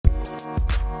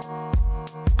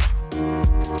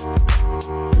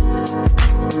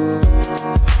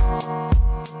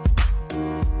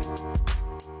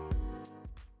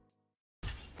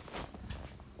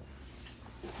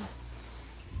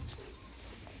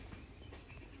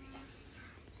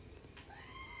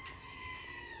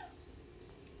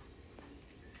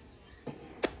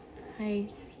Hi.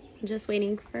 I'm just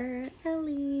waiting for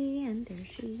Ellie, and there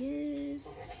she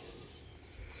is.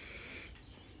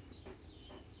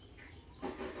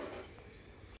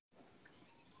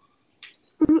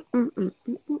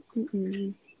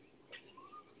 Hi.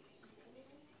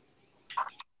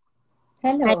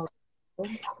 Hello.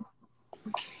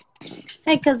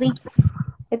 Hi, Cuzzy.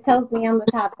 It tells me on the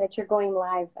top that you're going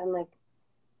live. I'm like,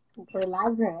 we're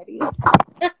live already.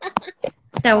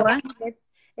 That Oh, what?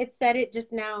 it said it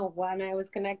just now when I was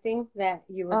connecting that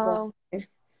you were going Oh, live.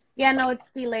 yeah, no, it's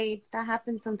delayed. That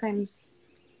happens sometimes.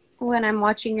 When I'm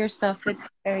watching your stuff, it's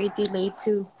very delayed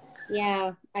too.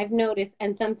 Yeah, I've noticed.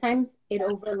 And sometimes it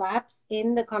overlaps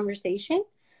in the conversation.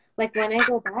 Like when I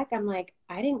go back, I'm like,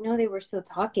 I didn't know they were still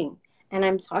talking. And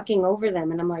I'm talking over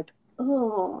them. And I'm like,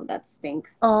 oh, that stinks.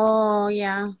 Oh,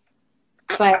 yeah.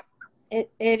 But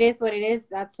it is what it is.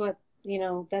 That's what,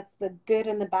 that's the good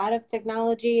and the bad of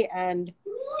technology. And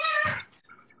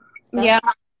some Yeah.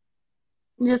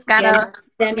 You just Yeah, gotta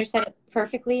Xander make. said it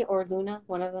perfectly, or Luna,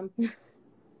 one of them.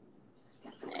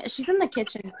 She's in the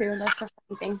kitchen too. That's the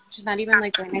funny thing. She's not even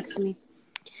like right next to me.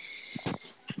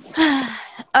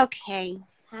 Okay.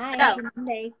 Hi, So, happy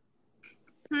Monday.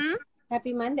 hmm?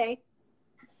 Happy Monday.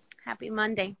 Happy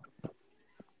Monday.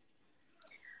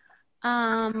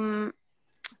 Um,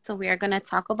 so we are gonna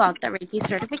talk about the Reiki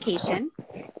certification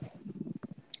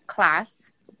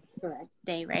class Correct.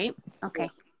 day, right? Yeah. Okay.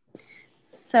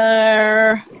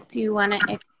 So, do you want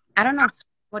to? I don't know.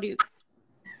 What do you?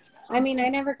 I mean, I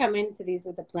never come into these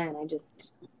with a plan. I just,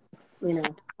 And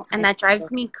I, that drives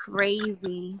me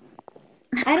crazy.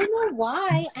 I don't know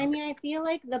why. I mean, I feel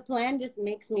like the plan just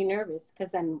makes me nervous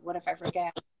because then what if I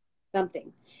forget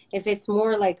something? If it's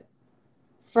more like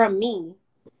from me,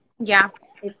 Yeah.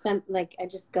 it's like I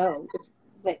just go.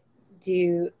 But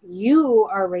you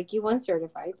are Reiki 1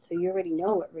 certified, so you already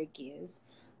know what Reiki is.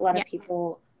 A lot Yeah. of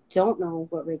people don't know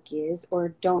what Reiki is or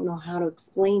don't know how to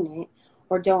explain it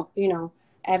or don't,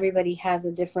 everybody has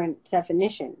a different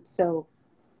definition. So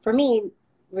for me,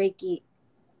 Reiki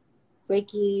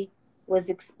Reiki was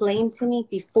explained to me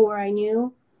before I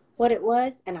knew what it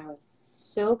was, and I was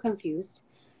so confused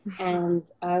and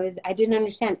I didn't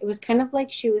understand. It was kind of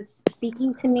like she was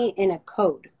speaking to me in a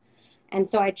code. And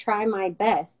so I try my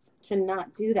best to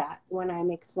not do that when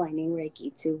I'm explaining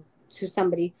Reiki to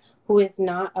somebody who is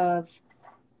not of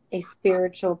a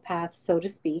spiritual path, so to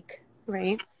speak,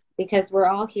 Right. because we're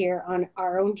all here on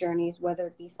our own journeys, whether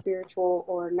it be spiritual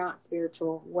or not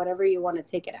spiritual, whatever you want to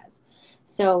take it as.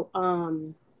 So,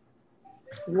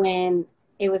 when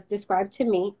it was described to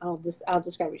me, I'll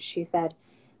describe it. She said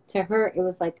to her it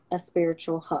was like a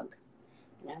spiritual hug.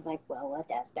 And I was like, well, what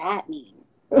does that mean?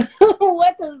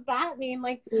 What does that mean?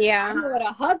 Like, I Yeah. know what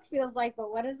a hug feels like,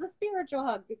 but what is a spiritual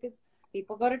hug? Because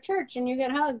people go to church and you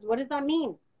get hugs. What does that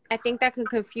mean? I think that could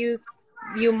confuse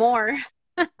you more.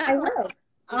 I Like, was. what?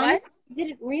 Honestly, I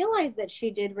didn't realize that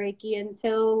she did Reiki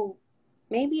until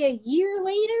maybe a year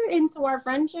later into our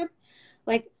friendship.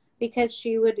 Like, because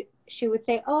she would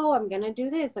say, oh, I'm gonna do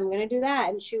this, I'm gonna do that,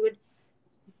 and she would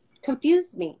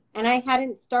confuse me, and I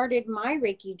hadn't started my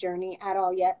Reiki journey at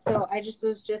all yet, so I just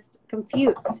was just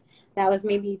confused. That was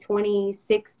maybe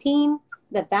 2016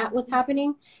 that was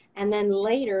happening, and then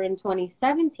later in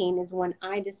 2017 is when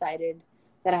I decided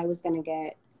that I was going to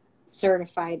get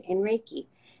certified in Reiki.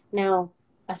 Now,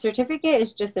 a certificate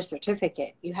is just a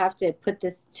certificate. You have to put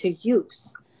this to use.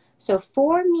 So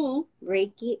for me,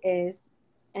 Reiki is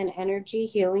an energy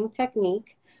healing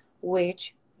technique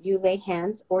which you lay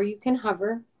hands or you can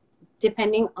hover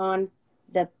depending on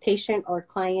the patient or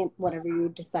client, whatever you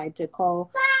decide to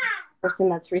call the person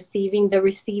that's receiving the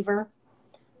receiver,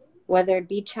 whether it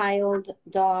be child,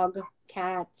 dog,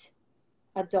 cat,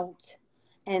 adult,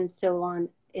 and so on.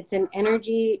 It's an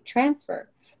energy transfer.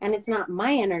 And it's not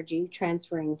my energy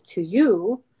transferring to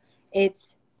you,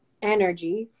 it's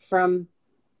energy from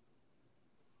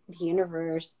the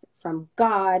universe, from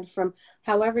God, from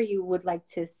however you would like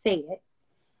to say it.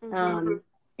 Mm-hmm.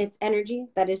 It's energy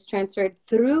that is transferred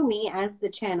through me as the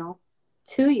channel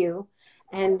to you,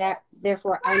 and that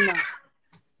therefore I'm not.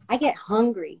 I get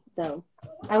hungry though.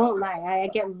 I won't lie. I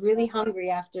get really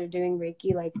hungry after doing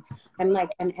Reiki. Like I'm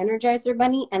like an Energizer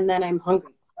bunny, and then I'm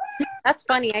hungry. That's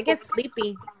funny. I get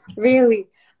sleepy. Really,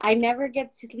 I never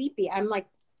get sleepy. I'm like,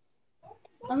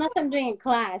 unless I'm doing a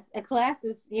class. A class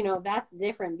is, that's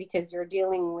different because you're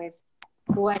dealing with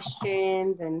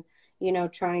questions and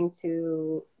trying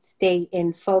to stay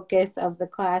in focus of the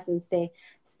class and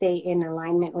stay in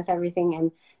alignment with everything.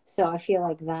 And so I feel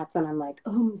like that's when I'm like,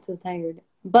 oh, I'm so tired.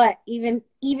 But even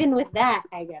with that,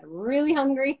 I get really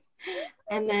hungry,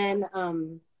 and then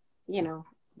you know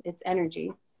it's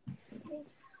energy.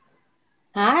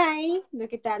 Hi.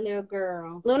 Look at that little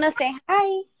girl. Luna, say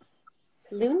hi.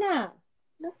 Luna,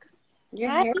 Look. your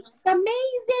Hi. hair is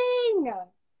amazing.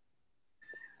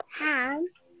 Hi.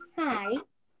 Hi.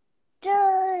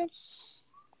 Good.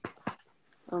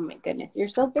 Oh my goodness, you're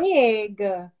so big.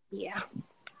 Yeah.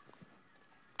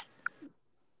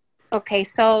 Okay,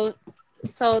 so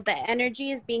the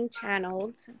energy is being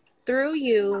channeled through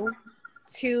you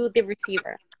to the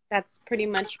receiver. That's pretty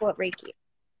much what Reiki is.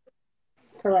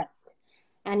 Correct.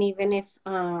 And even if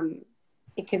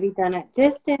it can be done at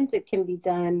distance, it can be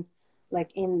done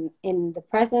like in the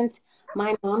present.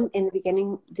 My mom in the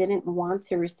beginning didn't want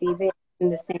to receive it in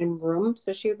the same room,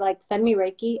 so she would like send me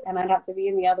Reiki, and I'd have to be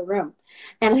in the other room,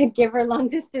 and I'd give her long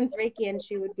distance Reiki, and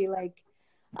she would be like,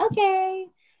 "Okay."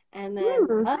 And then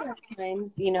Hmm. other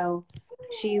times,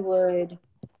 she would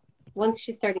once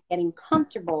she started getting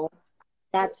comfortable,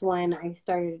 that's when I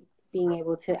started being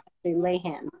able to actually lay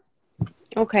hands.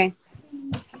 Okay.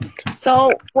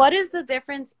 So what is the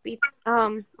difference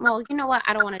well, you know what?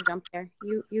 I don't want to jump there.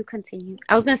 You continue.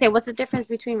 I was gonna say what's the difference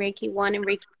between Reiki 1 and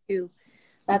Reiki 2?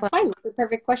 That's But fine. It's a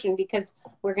perfect question because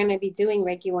we're going to be doing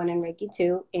Reiki 1 and Reiki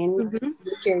 2 in Mhm.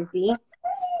 New Jersey.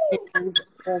 And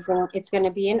it's going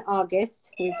to be in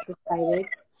August, we've decided.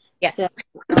 Yes. So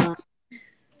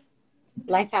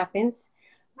life happens.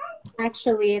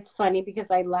 Actually, it's funny because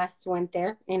I last went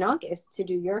there in August to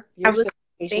do I your was certification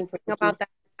thinking for Reiki, about that.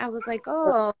 I was like,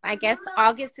 oh, I guess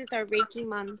August is our Reiki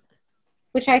month.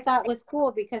 which I thought was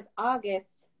cool because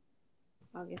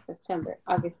September.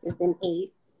 August is in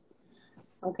 8.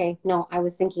 Okay, no, I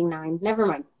was thinking 9. Never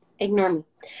mind. Ignore me.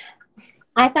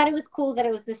 I thought it was cool that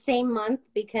it was the same month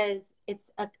because it's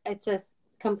a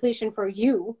completion for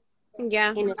you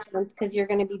Yeah. in a sense because you're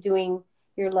going to be doing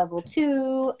your level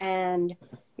 2 and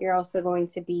you're also going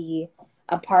to be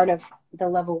a part of the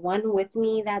level 1 with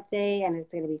me that day, and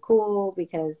it's going to be cool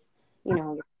because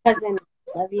your cousin,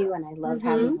 I love you, and I love Mhm.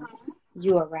 having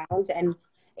you around. And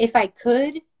if I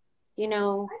could,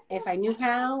 if I knew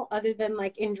how, other than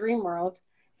like in Dream World,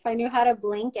 if I knew how to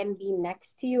blink and be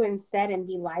next to you instead and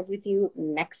be live with you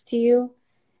next to you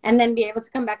and then be able to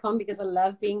come back home because I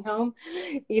love being home,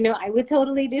 I would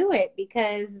totally do it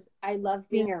because I love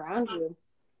Yeah. being around you.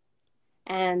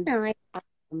 And No, I,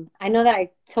 I know that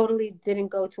I totally didn't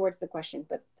go towards the question,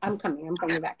 but I'm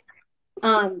coming back.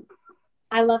 Um,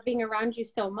 I love being around you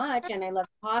so much and I love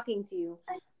talking to you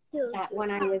that when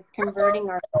I was converting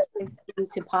our lives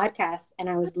into podcasts and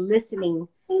I was listening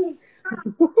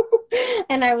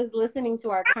and I was listening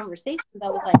to our conversations, I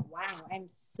was like, wow, I'm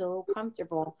so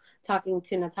comfortable talking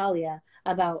to Natalia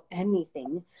about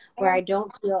anything where I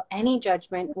don't feel any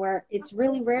judgment, where it's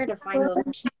really rare to find those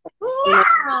people.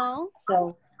 oh,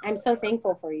 So I'm so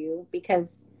thankful for you because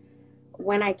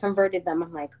when I converted them,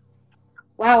 I'm like,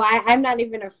 wow, I'm not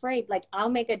even afraid. Like, I'll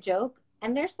make a joke.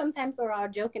 And there's sometimes where I'll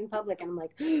joke in public and I'm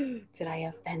like, did I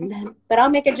offend them? But I'll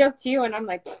make a joke to you and I'm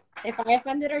like, if I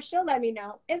offended her, she'll let me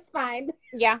know. It's fine.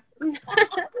 yeah.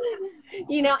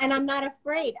 And I'm not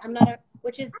afraid.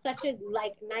 Which is such a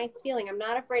like nice feeling. I'm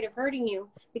not afraid of hurting you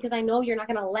because I know you're not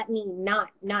gonna let me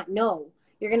not know.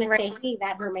 You're gonna Right. say, hey,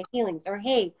 that hurt my feelings, or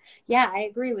hey, yeah, I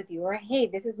agree with you, or hey,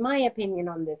 this is my opinion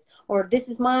on this, or this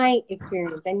is my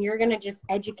experience, and you're gonna just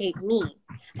educate me,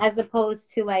 as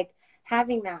opposed to like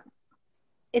having that.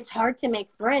 It's hard to make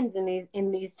friends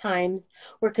in these times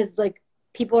where because like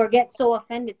people get so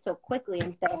offended so quickly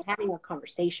instead of having a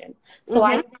conversation. So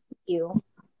I Mhm. thank you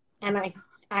and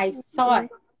I saw it.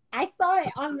 I saw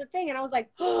it on the thing, and I was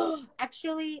like, oh,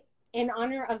 actually, in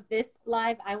honor of this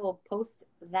live, I will post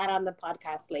that on the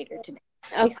podcast later today.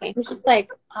 Because I Okay. was just like,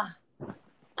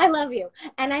 I love you,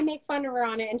 and I make fun of her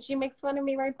on it, and she makes fun of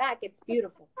me right back. It's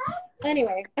beautiful.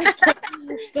 Anyway,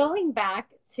 going back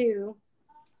to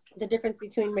the difference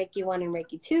between Reiki 1 and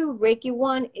Reiki 2. Reiki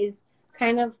 1 is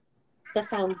kind of the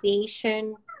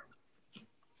foundation,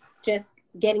 just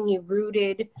getting you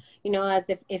rooted, as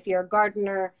if you're a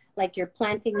gardener, like you're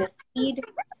planting the seed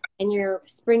and you're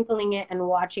sprinkling it and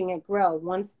watching it grow.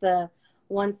 Once the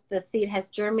seed has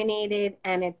germinated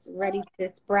and it's ready to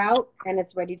sprout and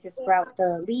it's ready to sprout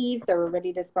the leaves or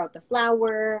ready to sprout the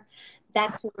flower,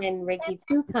 that's when Reiki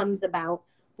 2 comes about,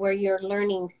 where you're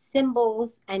learning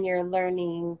symbols and you're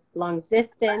learning long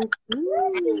distance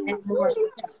and more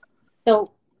stuff.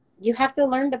 So you have to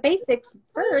learn the basics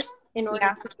first in order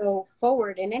Yeah. to go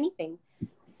forward in anything.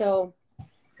 So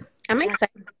I'm that's,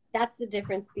 excited. that's the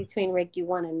difference between Reiki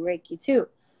 1 and Reiki 2.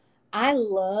 I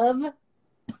love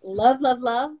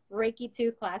Reiki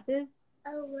 2 classes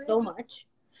so much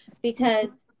because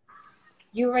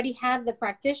you already have the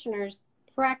practitioners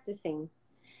practicing.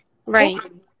 Right.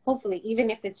 Hopefully, even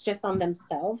if it's just on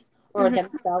themselves or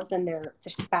themselves and their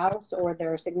spouse or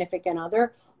their significant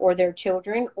other or their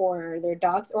children or their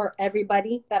dogs or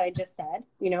everybody that I just said,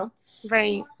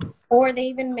 Right. or they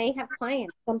even may have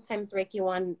clients. Sometimes Reiki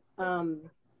One,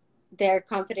 they're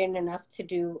confident enough to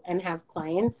do and have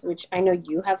clients, which I know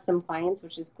you have some clients,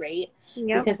 which is great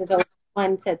Yep. because it's always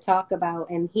fun to talk about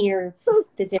and hear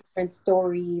the different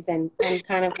stories and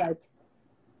kind of like,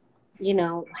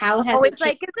 how has Oh, it it's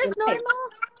like, changed is this your normal? life?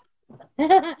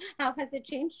 How has it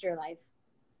changed your life?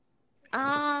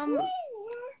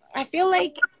 I feel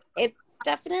like it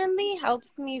definitely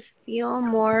helps me feel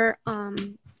more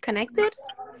connected.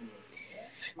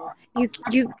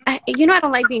 I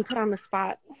don't like being put on the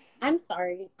spot. I'm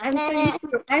sorry. I'm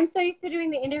so used to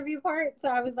doing the interview part. So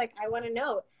I was like, I want to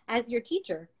know, as your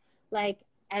teacher, like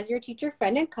as your teacher,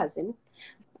 friend, and cousin,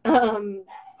 um,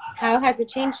 how has it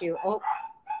changed you? Oh,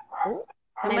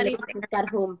 my lady Somebody's just got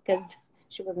home because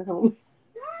she wasn't home.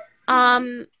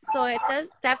 So it does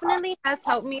definitely has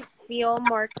helped me feel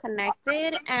more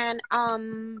connected, and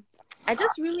I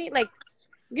just really like,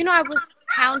 I was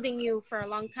hounding you for a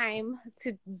long time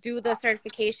to do the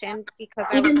certification because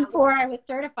I was, Even before I was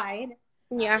certified.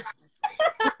 yeah,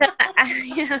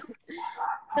 yeah,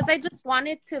 because I just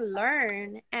wanted to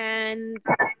learn, and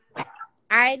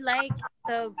I like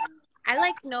I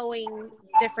like knowing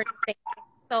different things.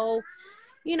 So,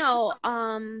 you know,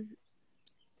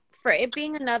 for it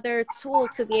being another tool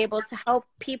to be able to help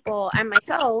people and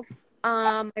myself,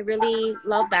 I really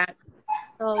love that.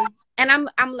 So, and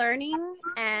I'm learning,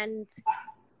 and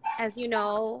as you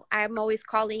know, I'm always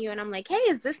calling you and I'm like, "Hey,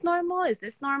 is this normal? Is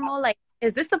this normal? Like,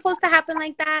 is this supposed to happen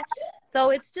like that?"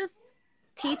 So, it's just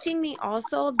teaching me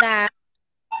also that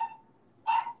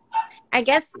I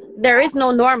guess there is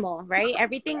no normal, right?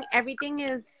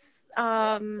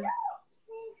 Um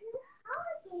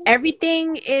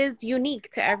everything is unique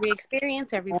to every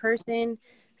experience, every person.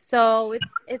 So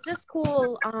it's just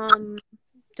cool,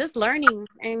 just learning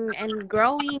and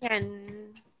growing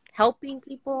and helping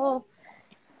people.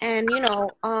 And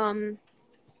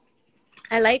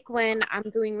I like when I'm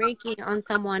doing Reiki on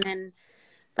someone, and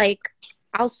like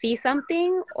I'll see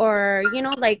something, or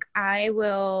like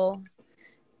I'll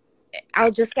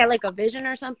just get like a vision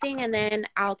or something, and then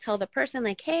I'll tell the person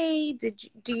like, "Hey, do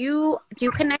you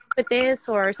connect with this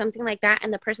or something like that?"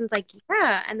 And the person's like,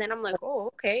 "Yeah," and then I'm like, "Oh,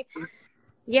 okay,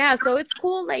 yeah." So it's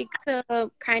cool, like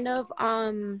to kind of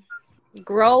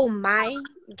grow my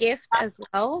gift as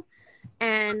well,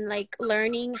 and like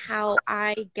learning how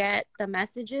I get the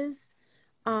messages.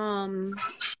 Um,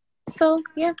 so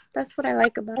yeah, that's what I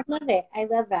like about I love it. I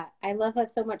love that. I love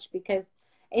that so much because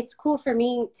it's cool for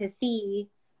me to see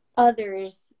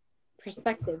others'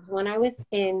 perspectives. When I was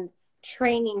in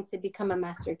training to become a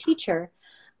master teacher,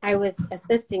 I was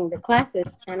assisting the classes,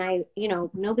 and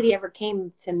nobody ever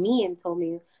came to me and told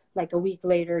me like a week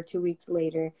later, 2 weeks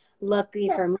later.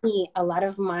 Luckily for me, a lot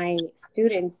of my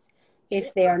students,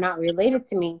 if they are not related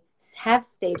to me, have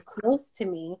stayed close to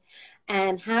me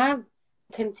and have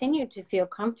continue to feel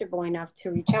comfortable enough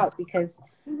to reach out because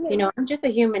it. I'm just a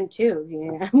human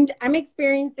too. I'm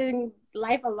experiencing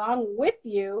life along with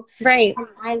you, Right. and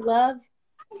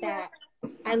that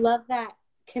I love that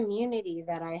community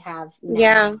that I have now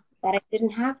Yeah. that I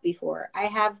didn't have before. I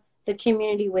have the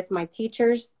community with my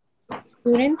teachers,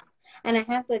 students, and I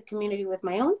have the community with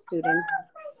my own students.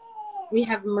 We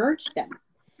have merged them,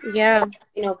 Yeah.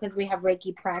 because we have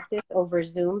Reiki practice over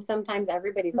Zoom. Sometimes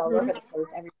everybody's all over Hmm. the place.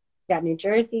 You got New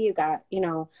Jersey, you got,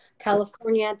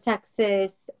 California,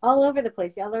 Texas, all over the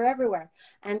place. Y'all are everywhere.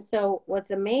 And so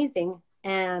what's amazing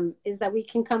is that we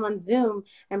can come on Zoom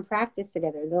and practice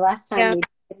together. The last time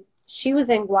Yeah. she was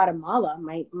in Guatemala,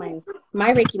 my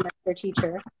Reiki master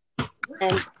teacher,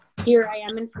 and here I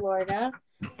am in Florida,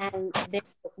 and there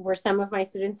were some of my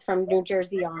students from New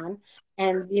Jersey on.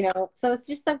 And, so it's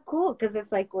just so cool because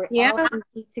it's like we're all Yeah. can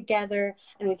be together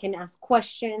and we can ask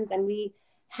questions and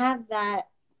have that,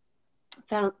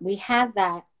 we have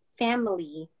that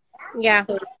family, Yeah.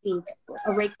 so to speak,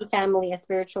 a Reiki family, a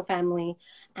spiritual family.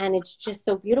 And it's just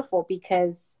so beautiful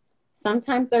because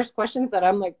sometimes there's questions that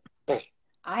I'm like,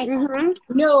 I have Hmm.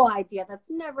 no idea. That's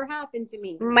never happened to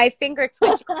me. My finger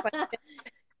twitching. But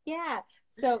Yeah.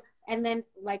 So, and then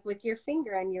like with your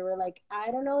finger, and you were like, I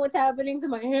don't know what's happening to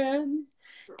my hands.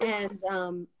 And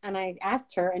I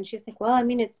asked her, and she's like, well, I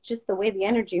mean, it's just the way the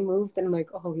energy moved. And I'm like,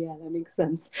 oh yeah, that makes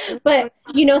sense. But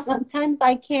sometimes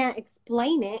I can't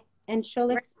explain it, and she'll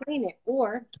explain it,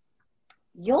 or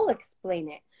you'll explain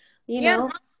it. You yeah.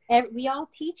 know, we all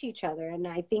teach each other, and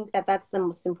I think that that's the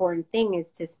most important thing is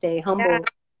to stay Yeah. humble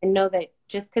and know that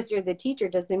just because you're the teacher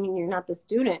doesn't mean you're not the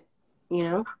student. You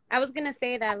know. I was gonna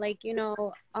say that, like,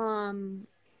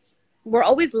 we're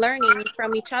always learning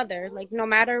from each other, like no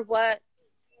matter what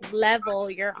level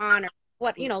you're on or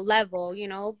what, level,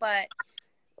 but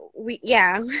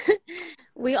yeah,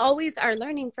 we always are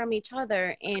learning from each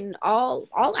other in all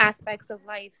aspects of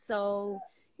life. So,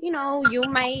 you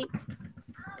might,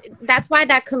 that's why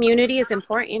that community is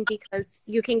important, because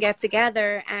you can get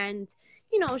together and,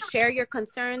 share your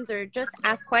concerns or just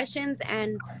ask questions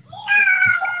and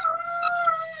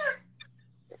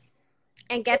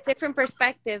get different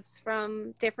perspectives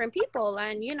from different people.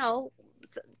 And,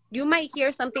 you might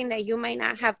hear something that you might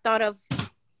not have thought of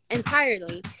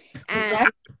entirely. And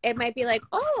Exactly. it might be like,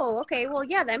 oh, okay, well,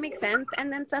 yeah, that makes sense.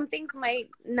 And then some things might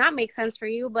not make sense for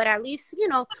you, but at least,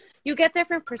 you get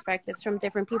different perspectives from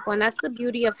different people. And that's the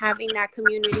beauty of having that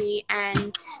community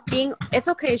and it's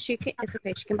okay, she can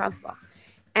bounce the ball.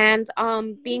 And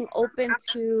being open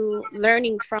to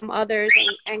learning from others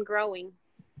and growing.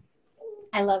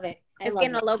 I love it. I It's love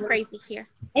getting a it. little crazy here.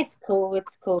 It's cool.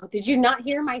 It's cool. Did you not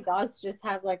hear my dogs just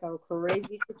have like a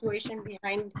crazy situation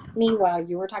behind me while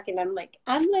you were talking? I'm like,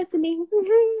 I'm listening.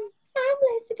 I'm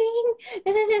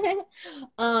listening.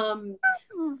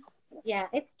 Yeah,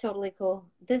 it's totally cool.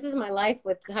 This is my life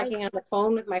with talking on the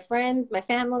phone with my friends, my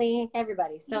family,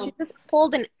 everybody. She So, just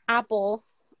pulled an apple.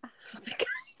 Oh my God.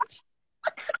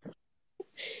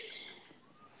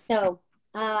 so,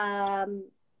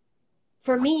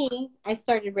 for me, I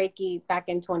started Reiki back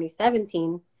in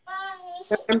 2017.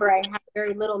 Remember, I had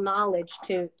very little knowledge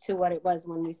to what it was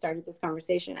when we started this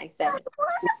conversation. I said,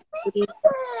 "Please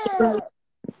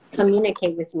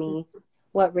communicate with me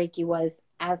what Reiki was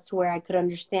as to where I could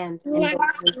understand and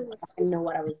know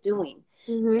what I was doing."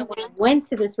 Mm-hmm. So when I went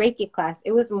to this Reiki class,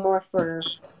 it was more for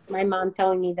my mom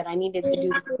telling me that I needed to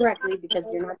do this correctly because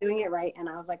you're not doing it right. And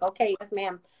I was like, okay, yes,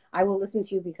 ma'am, I will listen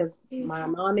to you because my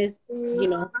mom is,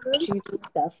 she's doing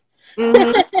stuff.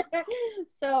 Mm-hmm.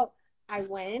 So I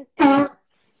went and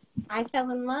I fell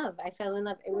in love. I fell in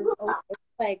love. It was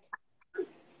like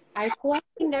I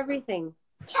questioned everything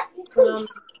from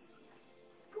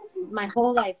my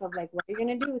whole life of like, what are you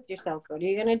going to do with yourself? What are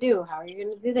you going to do? How are you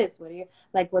going to do this? What are you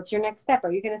like? What's your next step?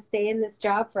 Are you going to stay in this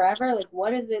job forever? Like,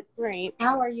 what is it? Right.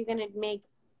 How are you going to make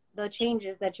the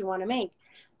changes that you want to make?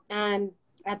 And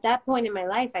at that point in my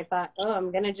life, I thought, oh,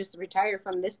 I'm going to just retire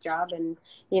from this job. And,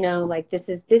 like this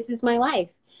is my life.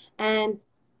 And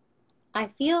I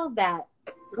feel that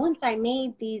once I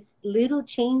made these little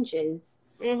changes,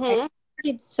 I Mm-hmm.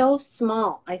 started so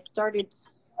small. I started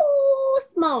so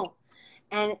small.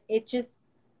 And it just,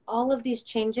 all of these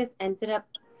changes ended up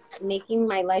making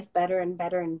my life better and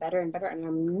better and better and better. And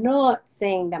I'm not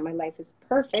saying that my life is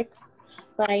perfect,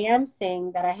 but I am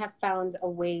saying that I have found a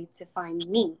way to find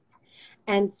me.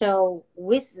 And so,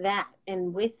 with that,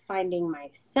 and with finding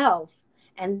myself,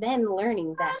 and then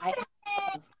learning that I have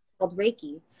a love called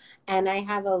Reiki, and I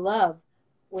have a love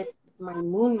with my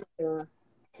moon mother,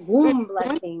 womb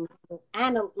blessing,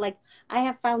 and like I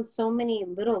have found so many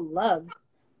little loves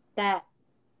that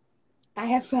I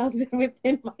have found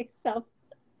within myself.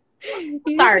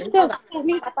 You Sorry. just Hold don't on. tell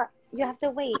me. Papa, you have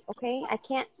to wait, okay? I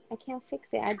can't fix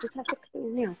it. I just have to cut your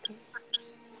nail, okay?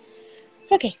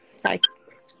 Okay. Sorry.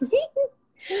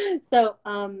 So,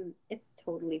 it's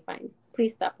totally fine.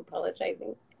 Please stop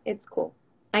apologizing. It's cool.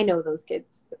 I know those kids.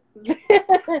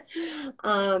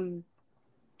 um,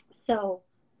 so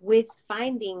with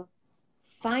finding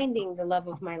the love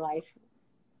of my life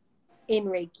in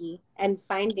Reiki and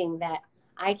finding that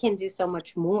I can do so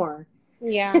much more.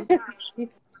 Yeah. She's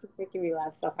making me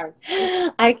laugh so hard.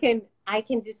 I can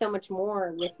do so much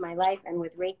more with my life and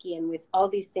with Reiki and with all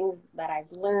these things that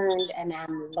I've learned and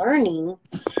am learning.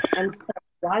 And so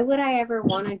why would I ever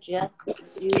want to just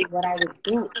do what I was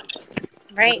doing?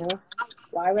 Right.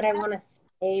 Why would I want to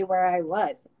stay where I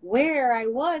was? Where I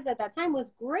was at that time was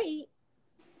great,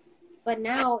 but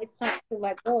now it's time to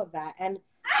let go of that. And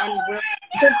we're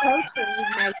approaching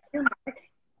my year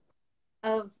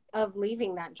mark of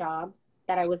leaving that job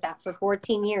that I was at for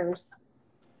 14 years.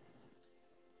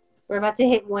 We're about to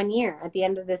hit 1 year at the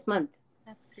end of this month.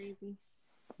 That's crazy.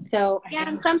 So Yeah,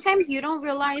 and sometimes you don't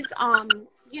realize,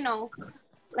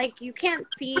 like you can't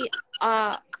see,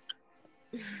 uh,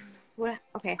 what?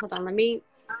 Okay, hold on. you Let me,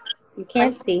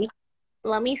 can't see.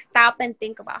 let me stop and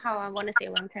think about how I want to say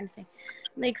what I'm trying to say.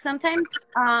 Like sometimes,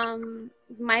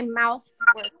 my mouth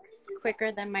works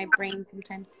quicker than my brain.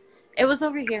 Sometimes it was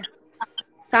over here.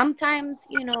 Sometimes,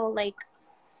 like,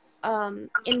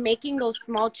 in making those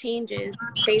small changes,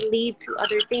 they lead to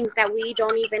other things that we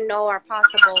don't even know are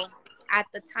possible at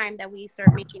the time that we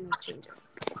start making those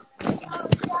changes.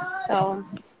 So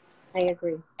I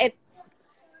agree. it's,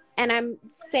 and I'm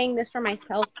saying this for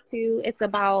myself too. It's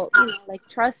about, like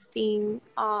trusting,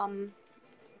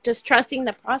 just trusting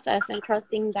the process and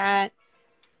trusting that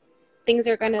things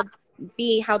are going to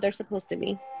be how they're supposed to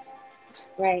be.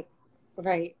 Right.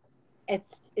 Right.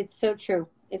 It's so true.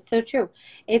 It's so true.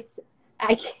 It's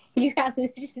I you have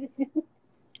this.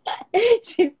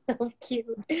 She's so cute.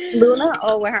 Luna?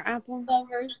 Oh, with her apple? Love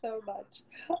her so much.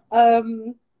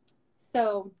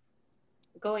 So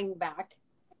going back,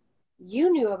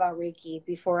 you knew about Reiki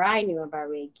before I knew about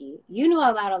Reiki. You knew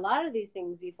about a lot of these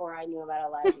things before I knew about a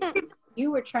lot of these things.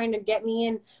 You were trying to get me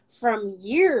in from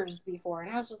years before,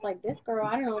 and I was just like, this girl,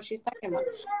 I don't know what she's talking about.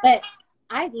 But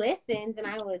I listened, and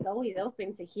I was always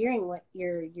open to hearing what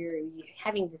you're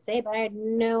having to say, but I had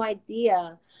no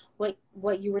idea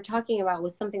what you were talking about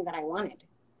was something that I wanted,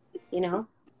 you know?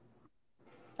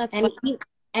 That's And funny.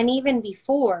 and even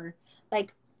before,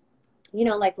 like, you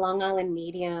know, like Long Island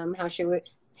Medium, how she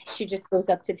just goes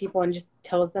up to people and just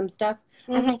tells them stuff.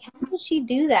 I'm like, how does she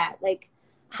do that? Like,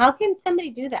 how can somebody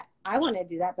do that? I want to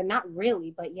do that, but not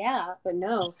really. But yeah, but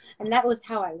no. And that was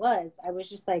how I was. I was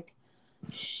just like,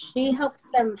 she helps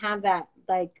them have that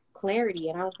like clarity.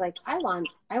 And I was like, I want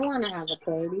to have a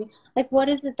clarity. Like, what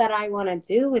is it that I want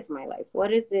to do with my life?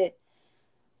 What is it?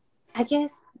 I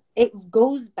guess it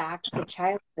goes back to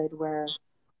childhood where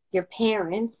your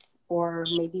parents, or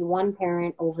maybe one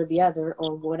parent over the other,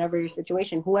 or whatever your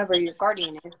situation, whoever your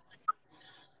guardian is,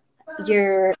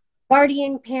 your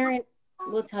guardian parent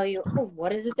will tell you, oh,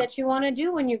 what is it that you want to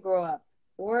do when you grow up?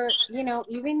 Or, you know,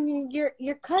 even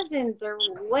your cousins or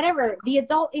whatever, the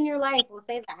adult in your life will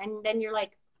say that. And then you're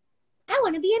like, I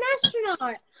want to be an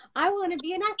astronaut. I want to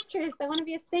be an actress. I want to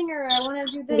be a singer. I want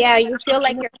to do this. Yeah, you feel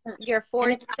like you're And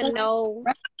forced it's to know.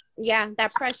 Yeah,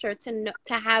 that pressure to know,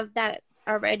 to have that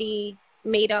already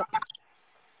made up,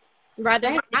 rather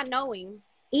than right. not knowing.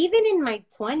 Even in my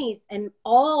 20s and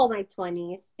all my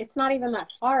 20s, it's not even that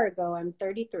far ago. I'm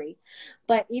 33.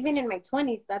 But even in my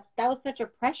 20s, that was such a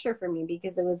pressure for me,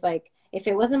 because it was like, if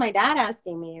it wasn't my dad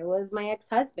asking me, it was my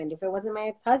ex-husband. If it wasn't my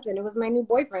ex-husband, it was my new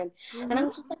boyfriend. And I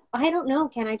was just like, I don't know.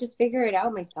 Can I just figure it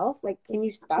out myself? Like, can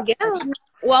you stop Yeah. pressuring me?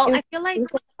 Well, It I feel like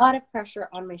was a lot of pressure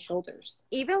on my shoulders.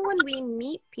 even when we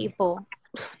meet people,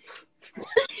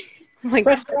 like,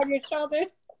 Pressure on your shoulders?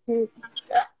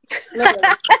 Literally.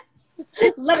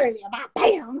 Literally about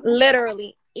damn.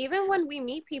 literally, even when we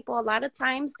meet people, a lot of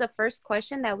times the first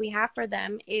question that we have for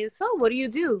them is, so what do you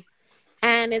do?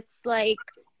 And it's like,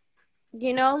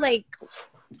 you know, like,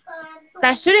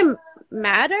 that shouldn't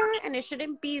matter, and it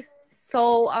shouldn't be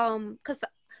so, because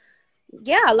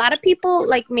yeah, a lot of people,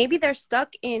 like, maybe they're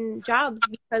stuck in jobs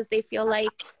because they feel like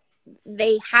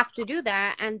they have to do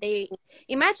that. And they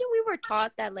imagine we were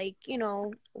taught that, like, you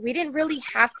know, we didn't really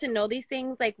have to know these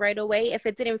things like right away if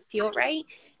it didn't feel right.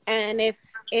 And if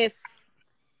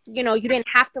you know, you didn't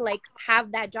have to like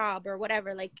have that job or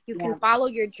whatever, like you can follow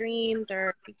your dreams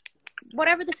or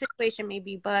whatever the situation may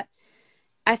be. But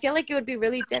I feel like it would be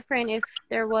really different if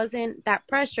there wasn't that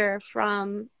pressure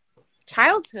from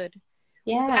childhood.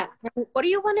 Yeah. What do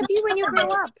you want to be when you grow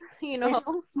up? You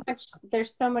know?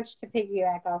 There's so much to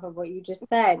piggyback off of what you just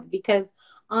said, because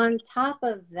on top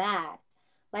of that,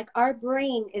 like, our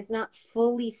brain is not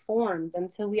fully formed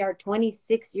until we are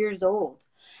 26 years old.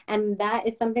 And that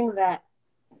is something that,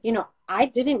 you know, I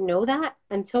didn't know that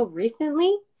until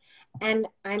recently. And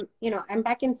I'm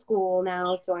back in school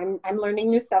now, so I'm learning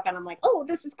new stuff, and I'm like, oh,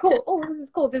 this is cool. Oh, this is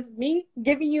cool. This is me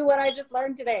giving you what I just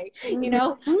learned today, you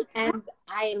know? And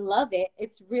I love it.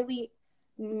 It's really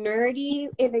nerdy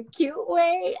in a cute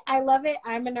way. I love it.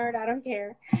 I'm a nerd. I don't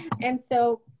care. And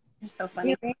so It's so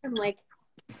funny. I'm like,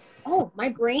 oh, my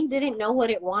brain didn't know what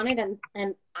it wanted,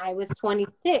 and I was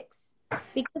 26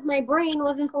 because my brain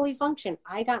wasn't fully functioned.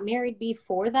 I got married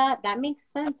before that. That makes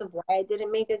sense of why I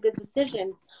didn't make a good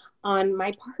decision on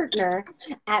my partner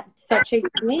at such a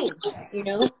young age, you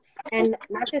know? And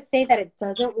not to say that it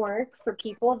doesn't work for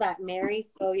people that marry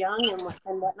so young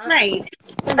and whatnot. Right.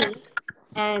 For me.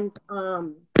 And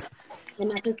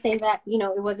not to say that, you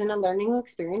know, it wasn't a learning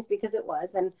experience, because it was.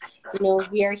 And, you know,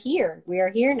 we are here. We are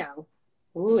here now.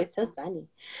 Ooh, it's so sunny.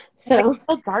 So it's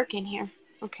so dark in here.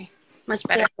 Okay. Much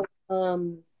better.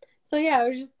 So yeah, I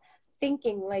was just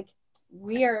thinking, like,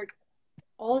 we are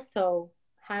also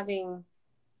having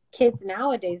kids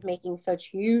nowadays making such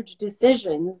huge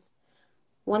decisions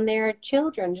when they're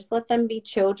children. Just let them be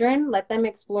children. Let them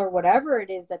explore whatever it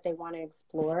is that they want to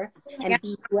explore, and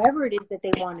be whoever it is that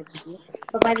they want to be.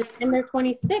 But by the time they're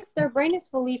 26, their brain is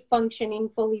fully functioning,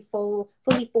 fully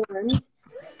formed,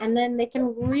 and then they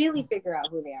can really figure out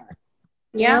who they are.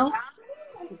 Yeah.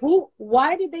 You know?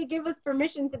 Why did they give us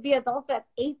permission to be adults at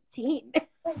 18?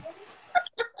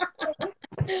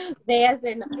 They, as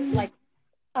in, like,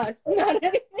 us, not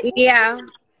anything. Yeah.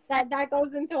 that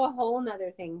goes into a whole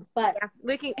nother thing. But Yeah,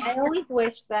 we can. I always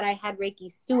wish that I had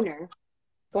Reiki sooner.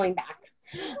 Going back,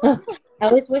 I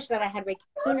always wish that I had Reiki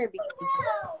sooner because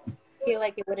I feel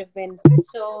like it would have been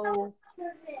so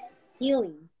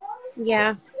healing.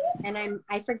 Yeah. And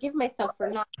I forgive myself for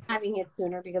not having it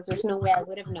sooner because there's no way I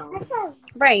would have known.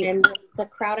 Right. And the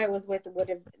crowd I was with would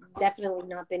have definitely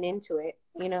not been into it,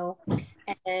 you know.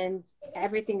 And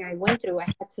everything I went through, I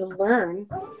had to learn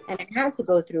and I had to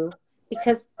go through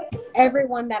because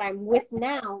everyone that I'm with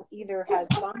now either has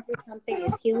gone through something,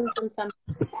 is healing from something.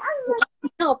 I can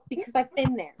help because I've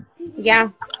been there.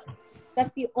 Yeah.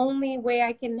 That's the only way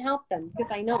I can help them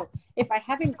because I know if I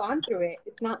haven't gone through it,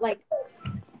 it's not like,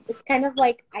 it's kind of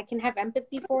like I can have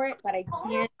empathy for it, but I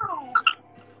can't.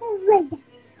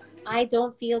 I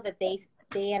don't feel that they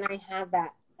and I have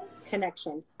that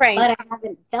connection. Right. But I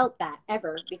haven't felt that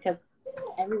ever because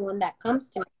everyone that comes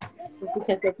to me is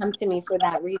because they come to me for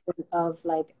that reason of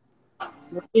like,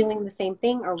 we're feeling the same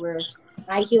thing or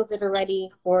I healed it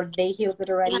already or they healed it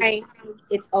already. Right.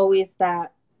 It's always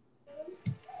that,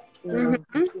 you know,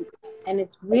 Mm-hmm. and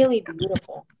it's really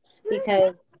beautiful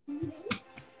because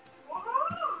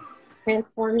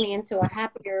transformed me into a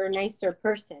happier, nicer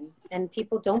person. And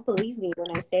people don't believe me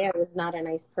when I say I was not a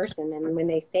nice person and when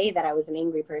they say that I was an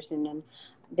angry person, and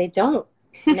they don't.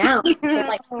 Now they're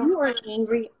like, you weren't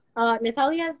angry.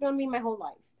 Natalia has known me my whole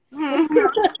life.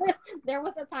 There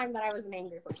was a time that I was an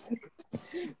angry person.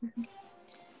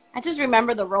 I just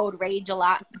remember the road rage a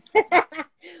lot. What are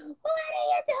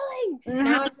you doing?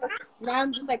 Mm-hmm. Now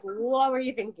I'm just like, what were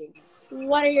you thinking?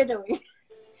 What are you doing?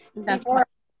 That's Before,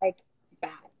 like,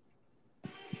 bad.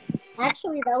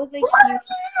 Actually, that was a huge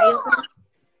eye-opener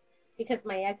because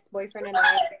my ex-boyfriend and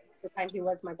I, at the time he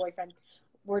was my boyfriend,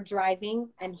 were driving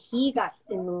and he got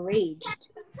enraged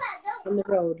on the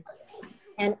road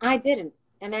and I didn't.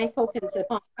 And I told him to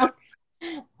calm down.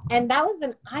 And that was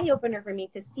an eye-opener for me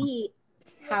to see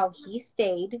how he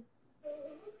stayed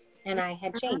and I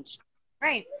had changed.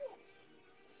 right.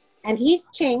 And he's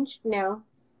changed now.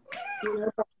 You know,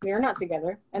 but we're not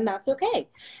together and that's okay.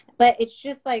 But it's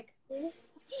just like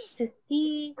to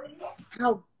see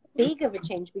how big of a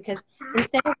change because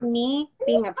instead of me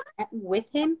being upset with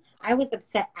him, I was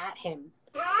upset at him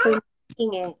for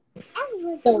making it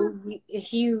so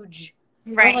huge.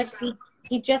 Right. I was like,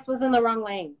 he just was in the wrong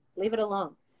lane. Leave it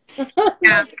alone.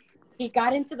 Yeah. He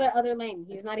got into the other lane.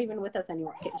 He's not even with us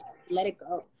anymore. Let it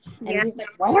go. And Yeah. he's like,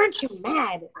 why aren't you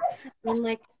mad? And I'm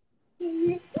like,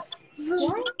 why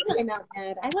am I not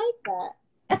mad? I like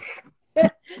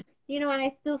that. You know, and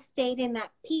I still stayed in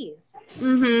that peace.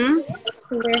 Mm-hmm.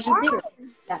 Where he did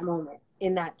that moment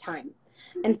in that time.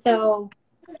 And so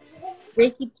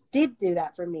Reiki did do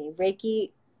that for me.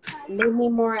 Reiki made me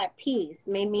more at peace,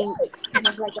 made me kind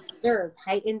of like observe,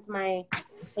 heightens my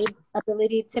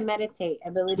ability to meditate,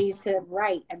 ability to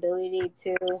write, ability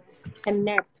to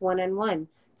connect one-on-one,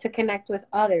 to connect with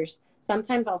others.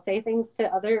 Sometimes I'll say things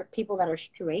to other people that are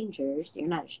strangers. You're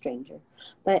not a stranger.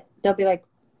 But they'll be like,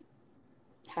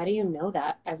 how do you know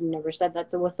that? I've never said that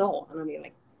to a soul. And I'll be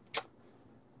like,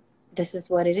 this is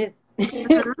what it is.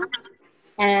 Mm-hmm.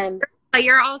 And But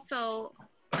you're also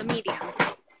a medium.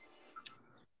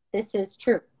 this is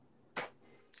true.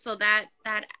 So that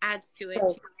adds to it.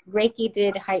 So Reiki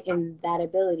did heighten that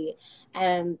ability.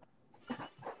 And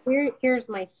here's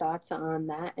my thoughts on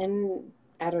that. And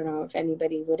I don't know if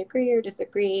anybody would agree or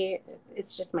disagree.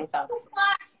 It's just my thoughts.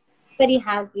 Everybody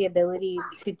has the ability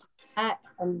to do that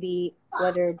and be,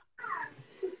 whether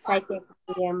psychic,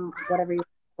 medium, whatever you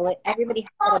call it. Everybody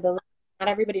has that ability. Not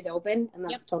everybody's open, and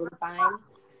that's totally fine.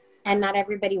 And not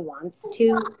everybody wants to,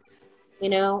 you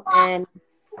know, and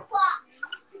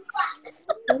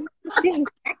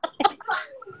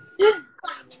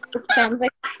it sounds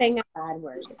like saying a bad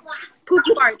word. Pooch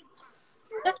farts.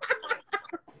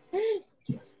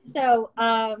 So,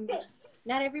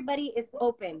 not everybody is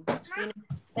open. You know,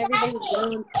 everybody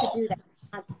wants to do that.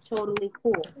 That's totally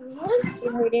cool.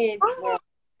 Here it is where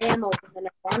I am open and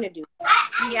I want to do that.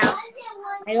 Yeah.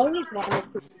 I always wanted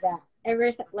to do that.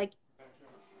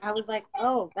 I was like,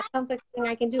 oh, that sounds like something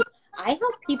I can do. I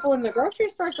help people in the grocery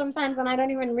store sometimes and I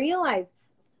don't even realize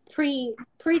pre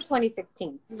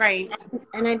 2016. Right.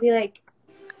 And I'd be like,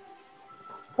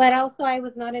 but also I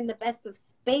was not in the best of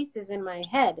spaces in my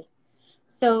head.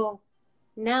 So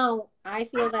now I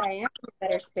feel that I am in a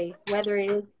better space, whether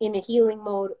it is in a healing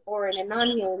mode or in a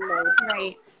non-healing mode.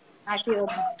 Right. I feel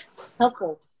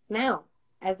helpful now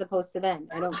as opposed to then.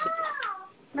 I don't feel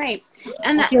Right.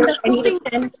 And I that, feel the like I cool need thing. to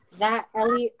send that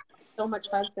Ellie so much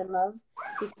hugs and love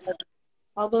because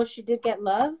although she did get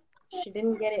love, she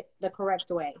didn't get it the correct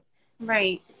way.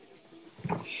 Right.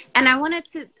 And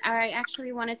I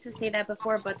actually wanted to say that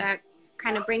before, but that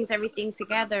kind of brings everything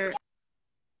together.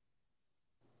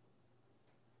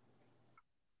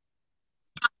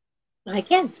 I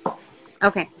can.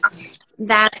 Okay.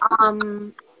 That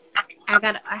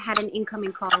I had an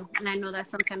incoming call, and I know that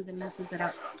sometimes it messes it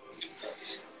up.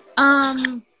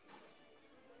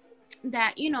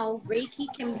 That, you know, Reiki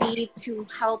can be to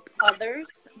help others,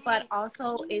 but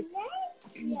also it's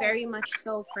very much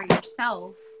so for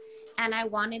yourself. And I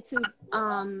wanted to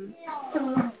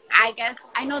I guess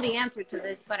I know the answer to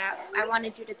this, but I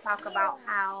wanted you to talk about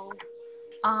how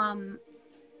um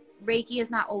Reiki is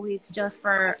not always just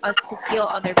for us to heal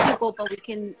other people, but we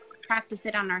can practice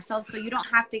it on ourselves. So you don't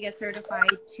have to get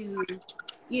certified to,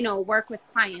 you know, work with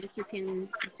clients. You can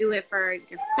do it for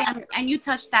your family. And you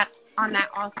touched on that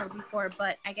also before,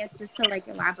 but I guess just to like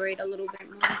elaborate a little bit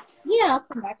more. Yeah, I'll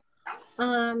come back.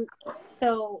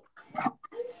 So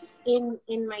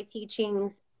in my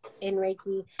teachings in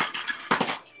Reiki,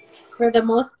 for the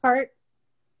most part,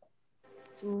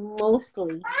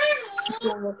 mostly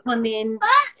people will come in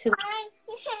to.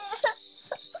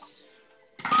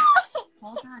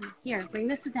 Hold on. Here, bring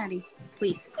this to Daddy,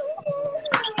 please.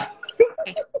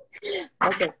 Okay.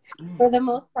 Okay. For the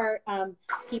most part,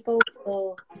 people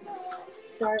will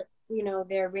start, you know,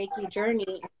 their Reiki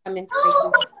journey and come into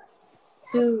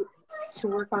Reiki to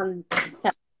work on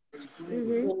self.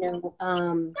 Mm-hmm. You know,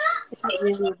 it's not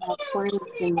really about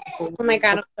cleansing. Oh my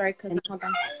God, I'm sorry, cousin. Hold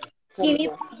on. There we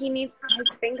go. He needs his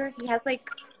finger. He has like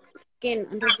skin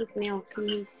under his nail.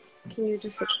 Can you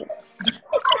just fix it?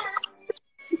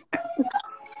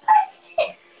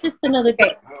 Just another day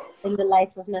Okay. in the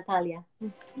life of Natalia.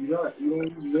 You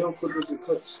don't put this to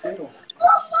cut skin off.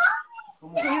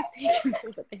 Can you take him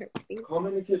over there, please? Come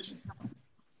in the kitchen.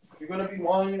 If you're gonna be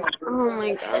whining, Oh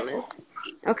my goodness.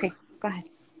 Okay, go ahead.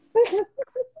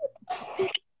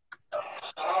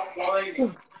 stop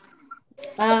whining.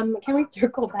 Can we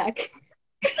circle back?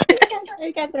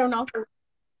 I got thrown off.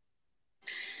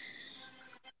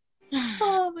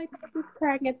 Oh my God, this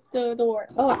crack at the door.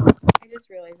 Oh, I just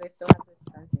realized I still have this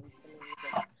charging.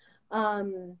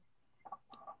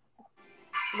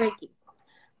 Reiki.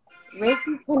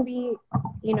 Reiki can be,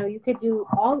 you know, you could do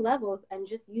all levels and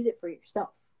just use it for yourself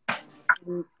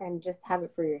and just have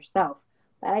it for yourself.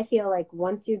 But I feel like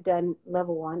once you've done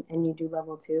level 1 and you do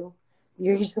level 2,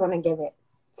 you just want to give it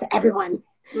to everyone.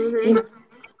 Mm-hmm. You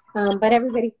know? But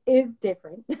everybody is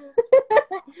different.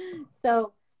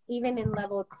 So even in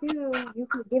level 2, you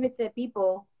can give it to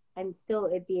people and still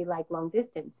it'd be like long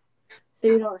distance. So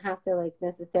you don't have to like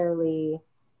necessarily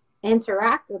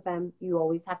interact with them. You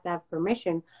always have to have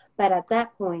permission. But at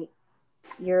that point,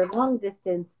 your long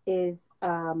distance is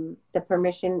the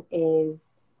permission is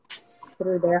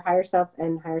through their higher self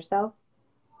and higher self,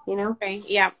 you know? Okay,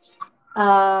 yeah.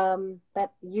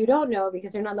 But you don't know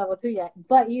because you're not level 2 yet.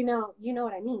 But you know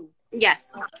what I mean.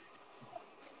 Yes.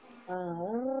 I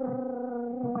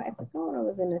forgot what I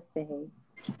was gonna say.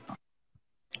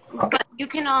 But you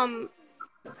can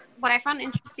what I found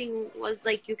interesting was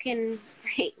like you can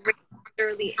rate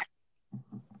early,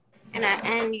 and I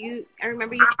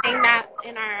remember you saying that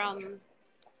in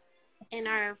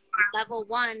our level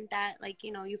 1 that like,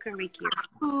 you know, you can Reiki your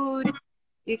food,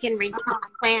 you can Reiki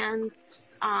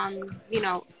plants, you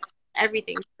know,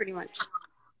 everything pretty much.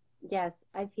 Yes,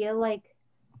 I feel like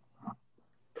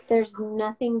there's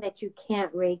nothing that you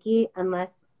can't Reiki unless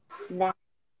that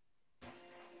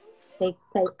they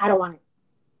say I don't want it.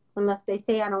 Unless they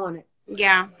say I don't want it.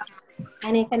 Yeah.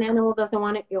 And if an animal doesn't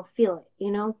want it, you'll feel it,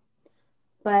 you know?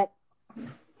 But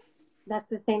that's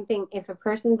the same thing. If a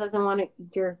person doesn't want it,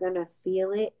 you're gonna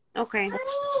feel it. Okay.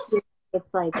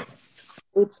 It's like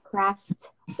witchcraft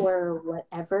or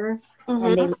whatever, Mm-hmm.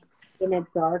 and they in a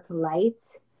dark light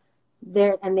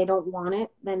there and they don't want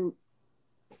it, then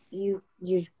you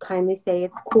kindly say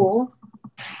it's cool.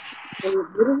 And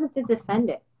you don't have to defend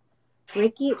it.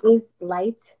 Reiki is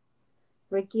light.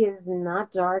 Reiki is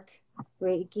not dark.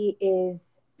 Reiki is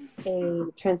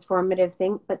a transformative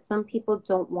thing, but some people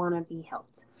don't want to be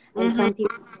helped, and Mm-hmm. some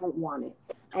people don't want it.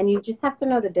 And you just have to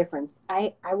know the difference.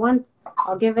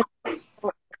 I'll give it.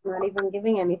 Not even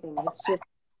giving anything. It's just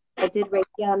I did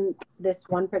Reiki on this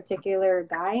one particular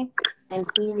guy, and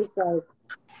he was like,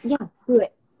 "Yeah, do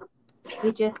it."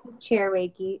 We just did chair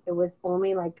Reiki. It was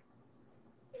only like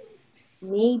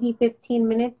maybe 15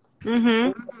 minutes.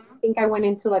 Mm-hmm. I think I went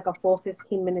into like a full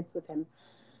 15 minutes with him.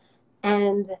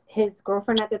 And his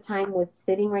girlfriend at the time was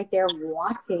sitting right there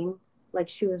watching, like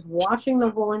she was watching the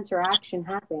whole interaction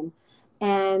happen.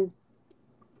 And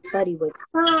Buddy was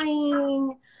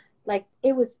crying. Like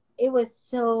it was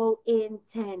so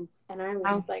intense. And I was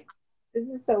just like, this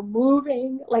is so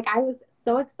moving. Like I was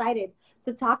so excited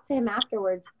to talk to him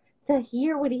afterwards, to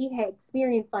hear what he had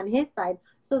experienced on his side,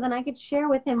 so then I could share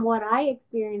with him what I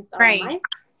experienced on my side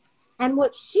and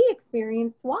what she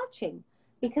experienced watching,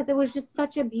 because it was just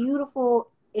such a beautiful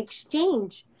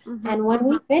exchange. Mm-hmm. And when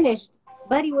we finished,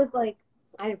 Buddy was like,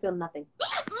 I didn't feel nothing.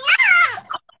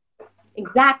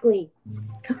 Exactly.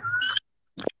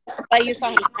 But you saw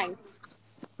him crying.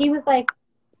 He was like,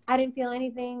 I didn't feel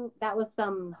anything. That was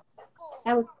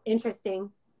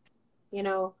interesting, you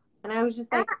know. And I was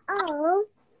just like, oh,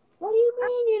 what do you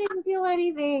mean you didn't feel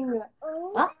anything?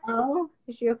 Uh-oh.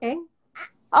 Is she okay?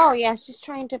 Oh, yeah, she's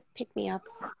trying to pick me up.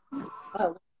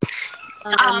 Oh.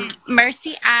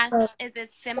 Mercy asked, is it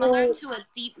similar to a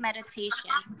deep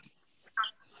meditation?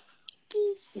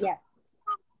 Yes.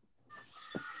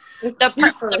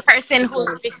 The person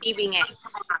who's receiving it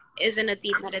is in a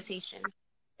deep meditation.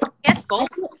 Yes, both.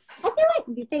 I feel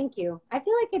like, thank you. I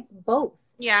feel like it's both.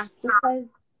 Yeah. Because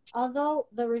although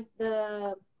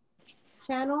the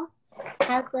channel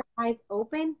has their eyes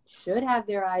open, should have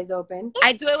their eyes open.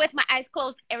 I do it with my eyes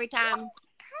closed every time.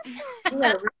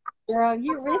 Girl,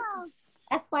 you risk.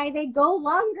 That's why they go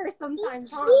longer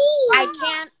sometimes. Huh?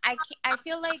 I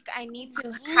feel like I need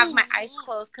to have my eyes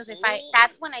closed, because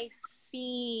that's when I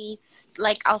see,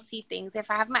 like, I'll see things.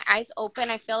 If I have my eyes open,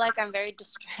 I feel like I'm very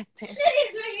distracted.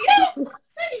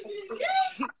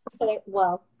 Okay,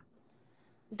 well,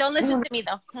 don't listen to me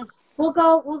though. We'll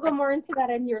go more into that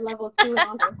in your level 2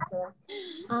 also.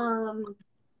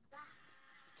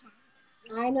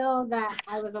 I know that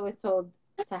I was always told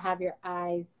to have your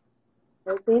eyes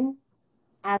open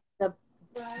as the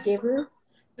giver,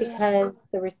 because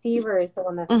the receiver is the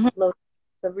one that's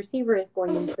the receiver is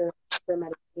going into the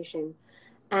meditation,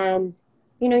 and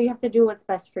you have to do what's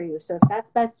best for you. So if that's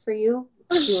best for you,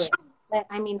 do it. But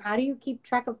I mean, how do you keep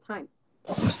track of time?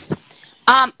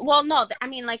 Well, no, I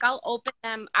mean, like, I'll open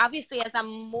them obviously as I'm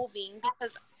moving,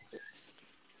 because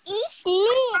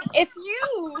it's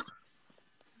you.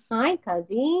 Hi,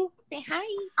 Cuzzy. Say hi.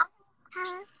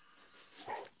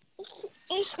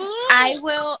 I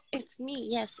will. It's me.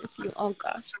 Yes, it's you. Oh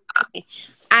gosh. Okay.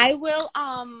 I will.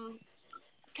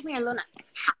 Come here, Luna.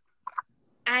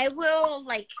 I will,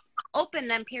 like, open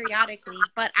them periodically,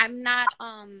 but I'm not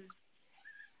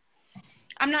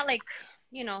like,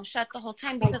 shut the whole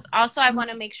time, because also I want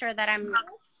to make sure that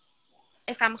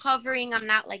if I'm hovering, I'm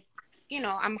not like,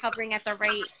 I'm hovering at the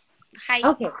right height.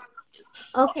 Okay.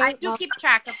 So I do keep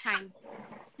track of time.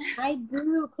 I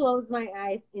do close my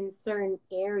eyes in certain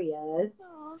areas.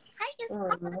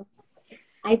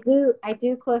 I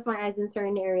do close my eyes in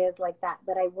certain areas like that,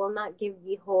 but I will not give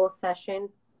the whole session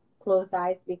closed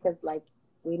eyes, because, like,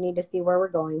 we need to see where we're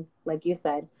going, like you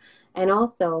said, and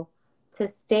also to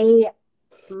stay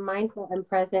mindful and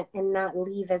present and not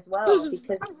leave as well,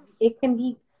 because it can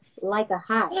be like a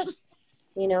high.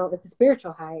 It's a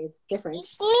spiritual high. It's different.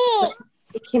 But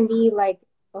it can be like,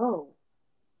 oh,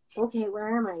 okay,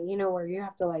 where am I? Where you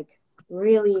have to, like,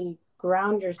 really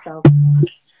ground yourself.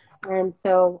 And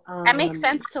so that makes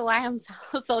sense to why I'm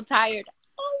so tired.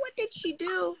 Oh, what did she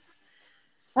do?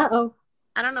 Uh-oh.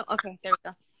 I don't know. Okay, there we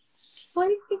go. What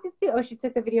did you just do? Oh, she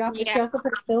took a video off. Yeah. She also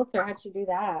put a filter. How'd she do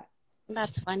that?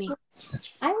 That's funny.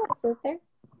 I like a filter.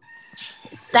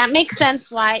 That makes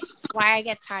sense why I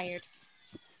get tired.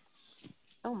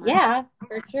 Oh my. Yeah,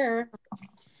 for sure.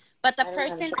 But the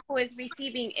person who is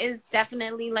receiving is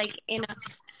definitely, like,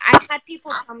 I've had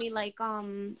people tell me, like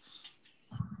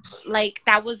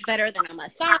that was better than a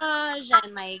massage,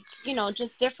 and, like,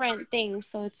 just different things.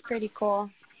 So it's pretty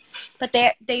cool. But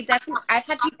they definitely, I've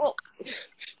had people,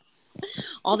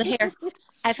 all the hair.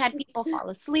 I've had people fall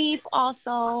asleep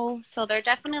also. So they're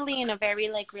definitely in a very,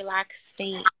 like, relaxed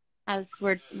state as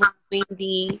we're doing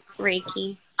the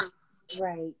Reiki.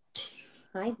 Right.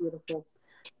 Hi, beautiful.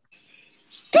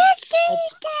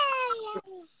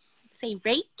 Say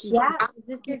Reiki. Yeah, is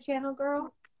this your channel,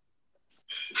 girl?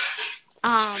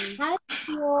 How do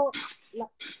you feel?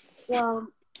 Well,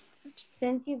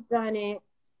 since you've done it,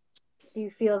 do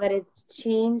you feel that it's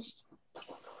changed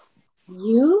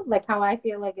you, like how I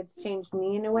feel like it's changed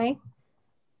me in a way?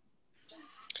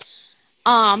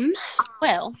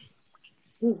 Well,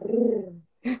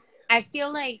 I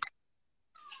feel like,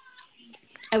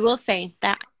 I will say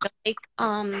that, like,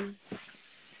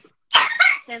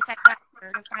 since I got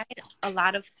certified, a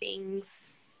lot of things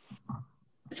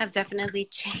have definitely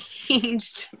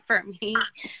changed for me,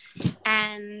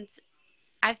 and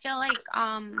I feel like,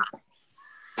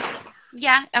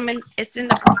 yeah, I mean, it's in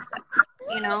the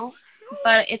process,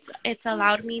 but it's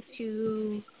allowed me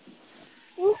to,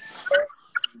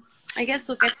 I guess,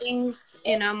 look at things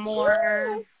in a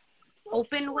more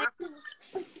open way.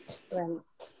 Right.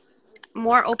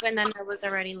 more open than I was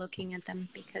already looking at them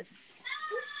because,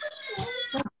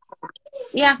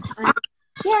 yeah.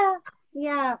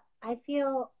 Yeah. I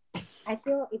feel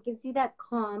it gives you that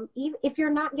calm. Even if you're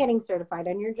not getting certified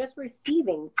and you're just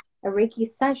receiving a Reiki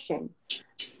session,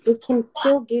 it can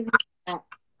still give you that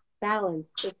balance.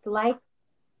 It's like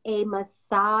a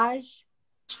massage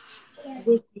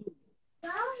with you.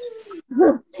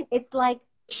 It's like,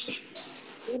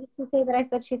 what did she say that I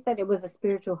said? She said it was a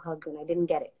spiritual hug and I didn't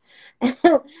get it.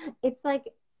 It's like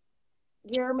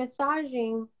you're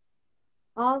massaging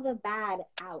all the bad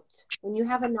out. When you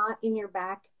have a knot in your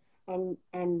back and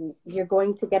you're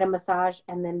going to get a massage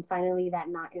and then finally that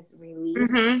knot is released,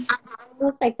 Mm-hmm. it's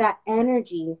almost like that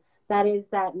energy that is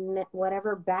that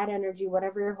whatever bad energy,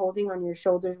 whatever you're holding on your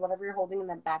shoulders, whatever you're holding in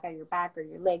the back of your back or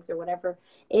your legs or whatever,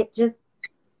 it leaves.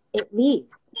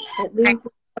 It leaves.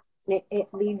 It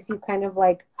leaves you kind of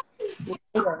like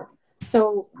lighter.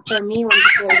 So for me, when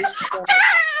people leave,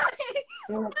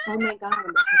 they're like, "Oh my God, I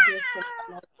feel so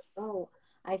light. Oh,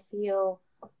 I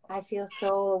feel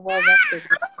so well rested.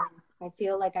 I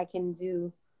feel like I can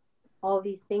do all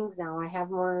these things now. I have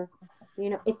more,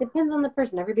 it depends on the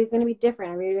person. Everybody's going to be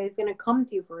different. Everybody's going to come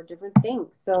to you for a different thing.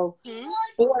 So,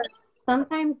 or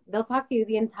sometimes they'll talk to you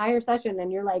the entire session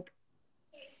and you're like,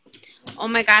 oh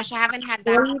my gosh, I haven't had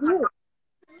what that. do you do?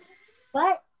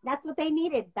 But that's what they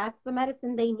needed. That's the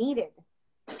medicine they needed.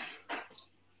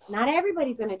 Not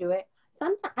everybody's going to do it.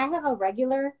 Sometimes I have a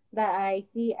regular that I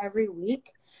see every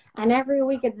week, and every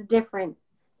week it's different.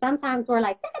 Sometimes we're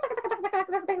like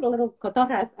little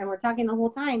cotorras, and we're talking the whole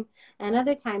time, and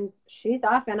other times she's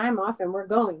off and I'm off and we're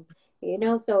going.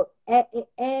 So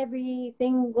every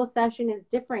single session is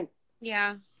different.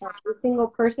 Yeah. Every single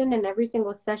person and every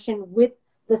single session with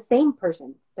the same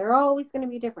person. They're always going to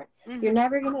be different. Mm-hmm. You're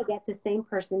never going to get the same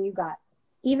person you got,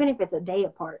 even if it's a day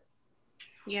apart.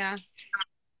 Yeah.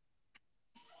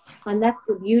 And that's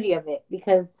the beauty of it,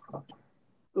 because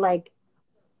like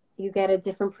you get a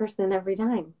different person every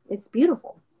time. It's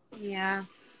beautiful. Yeah.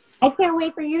 I can't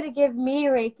wait for you to give me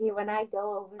Reiki when I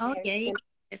go over there. Yeah.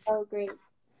 It's so great.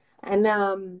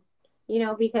 And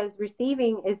because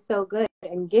receiving is so good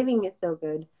and giving is so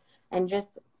good, and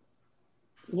just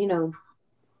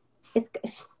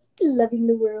it's loving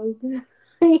the world.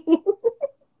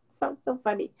 Sounds so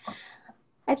funny.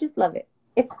 I just love it.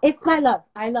 It's my love.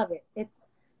 I love it.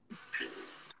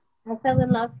 I fell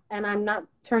in love and I'm not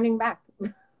turning back.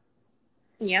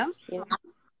 Yeah.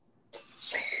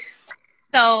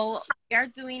 So we are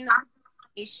doing the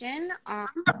certification on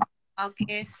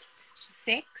August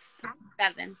 6th,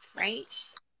 7th, right?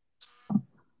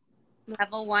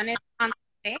 Level 1 is on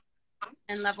the 6th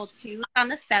and level 2 is on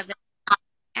the 7th.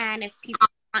 And if people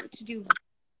want to do,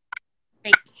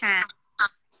 they can.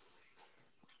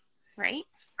 Right?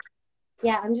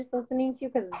 Yeah, I'm just listening to you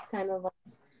because it's kind of like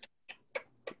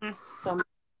so.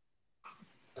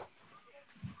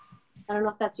 I don't know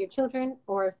if that's your children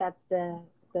or if that's the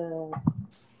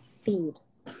feed.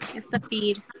 It's the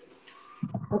feed.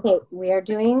 Okay, we are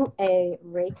doing a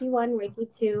Reiki 1, Reiki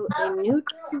 2 in New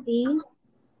Jersey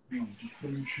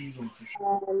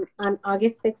on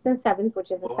August 6th and 7th,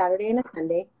 which is a Saturday and a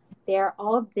Sunday. They are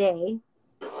all day.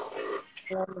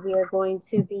 And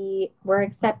we're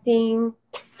accepting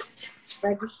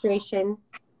registration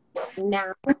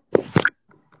now.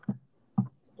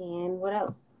 And what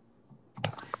else?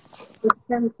 It's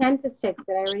from 10 to 6. Did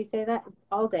I already say that? It's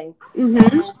all day.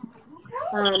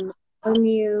 Mm-hmm. When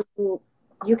you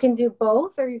can do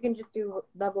both, or you can just do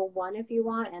level 1 if you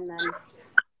want, and then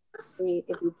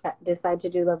if you decide to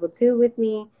do level 2 with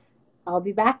me, I'll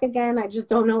be back again. I just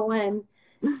don't know when,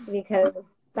 because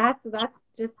that's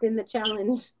just been the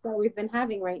challenge that we've been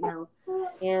having right now.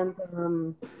 And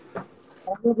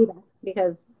I will be back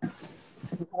because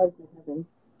I'm always my cousin,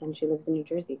 and she lives in New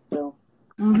Jersey, so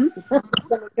I'm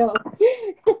gonna go.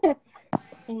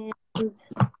 And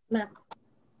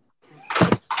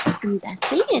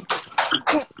that's it.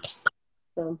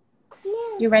 So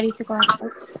you ready to go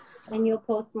out? And you'll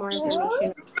post more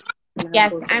information.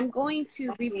 Yes, I'm going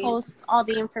to repost all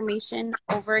the information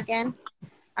over again.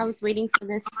 I was waiting for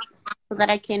this so that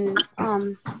I can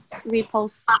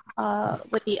repost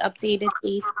with the updated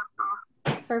date.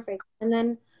 Perfect. And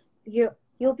then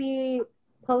you'll be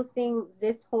posting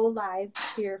this whole live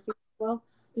to your Facebook.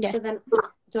 Yes. So then,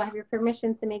 do I have your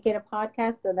permission to make it a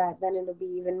podcast so that then it'll be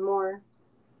even more?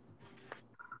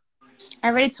 I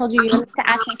already told you need to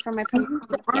ask me for my permission.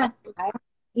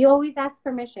 You always ask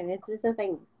permission. It's just a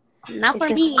thing. Not for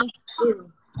me.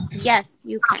 Yes,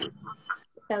 you can.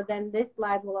 So then this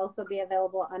live will also be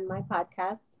available on my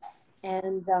podcast.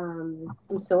 And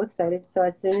I'm so excited. So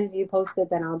as soon as you post it,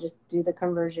 then I'll just do the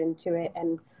conversion to it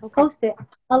and Okay. post it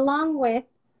along with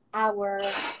our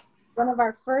one of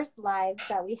our first lives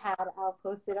that we had. I'll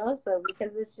post it also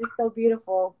because it's just so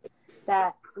beautiful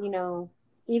that,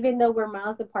 even though we're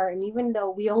miles apart and even though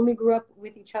we only grew up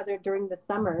with each other during the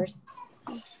summers,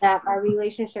 that our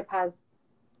relationship has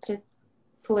just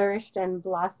flourished and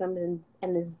blossomed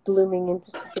and is blooming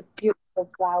into such a beautiful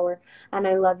flower. And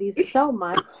I love you so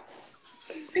much.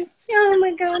 Oh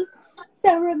my God.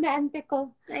 So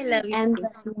romantical. I love you. And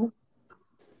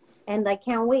and I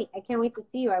can't wait. I can't wait to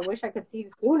see you. I wish I could see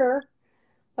you sooner,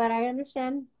 but I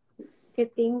understand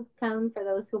good things come for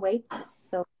those who wait.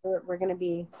 So it's gonna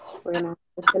be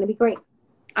great.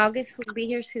 August will be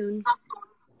here soon.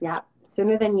 Yeah,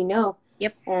 sooner than you know.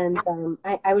 Yep. And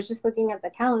I was just looking at the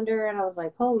calendar and I was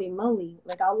like, holy moly,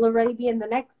 like I'll already be in the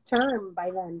next term by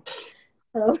then.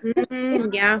 So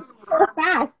Yeah. so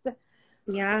fast.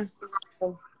 Yeah.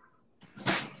 So,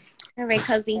 All right,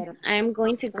 Cuzzy. I'm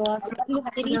going to go outside. you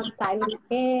hanging outside with the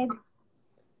kids.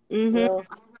 Mm-hmm.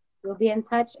 We'll be in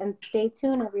touch and stay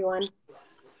tuned, everyone.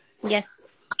 Yes.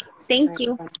 Thank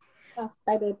you. Oh,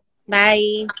 bye, babe.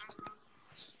 Bye.